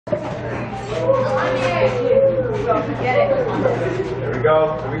Here we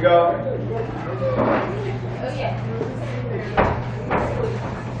go. Here we go. Oh yeah.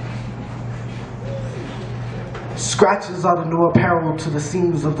 Scratches are the new apparel to the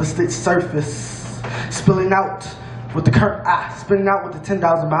seams of the stitched surface, spilling out with the spinning out with the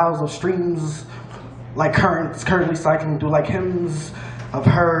 10,000 miles of streams, like currents currently cycling through like hymns of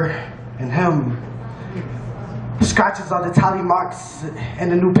her and him. Scratches are the tally marks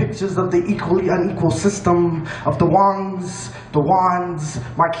and the new pictures of the equally unequal system of the Wangs, the Wands,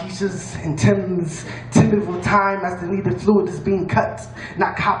 Marquishas, and Tims, timid with time as the needed fluid is being cut,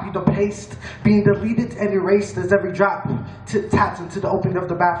 not copied or pasted, being deleted and erased as every drop taps into the opening of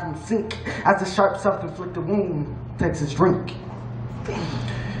the bathroom sink as the sharp self-inflicted wound takes its drink.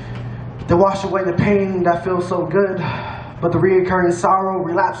 They wash away the pain that feels so good, but the reoccurring sorrow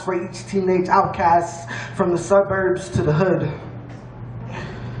relapse for each teenage outcast from the suburbs to the hood.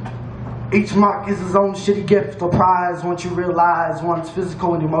 Each mark is his own shitty gift or prize once you realize one's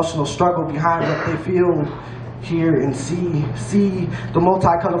physical and emotional struggle behind what they feel, hear, and see. See the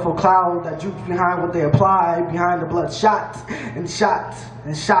multicolorful cloud that droops behind what they apply, behind the blood shot and shot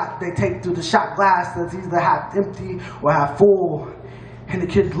and shot they take through the shot glass that's either half empty or half full. And the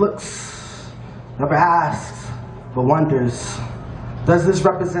kid looks, never asks, but wonders, does this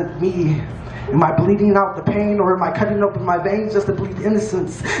represent me? Am I bleeding out the pain, or am I cutting open my veins just to bleed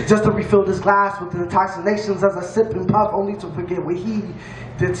innocence, just to refill this glass with the intoxications as I sip and puff, only to forget what he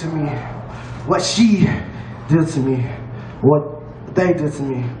did to me, what she did to me, what they did to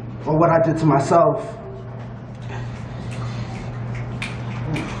me, or what I did to myself.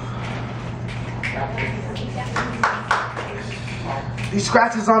 These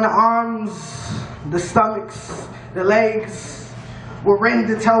scratches on the arms, the stomachs, the legs, were written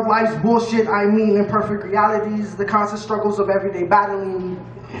to tell life's bullshit, I mean imperfect realities, the constant struggles of everyday battling,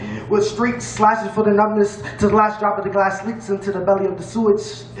 with streaks, slashes for the numbness, to the last drop of the glass leaks into the belly of the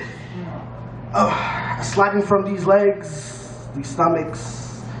sewage. Sliding from these legs, these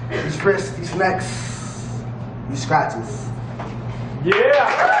stomachs, these wrists, these necks, these scratches.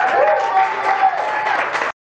 Yeah!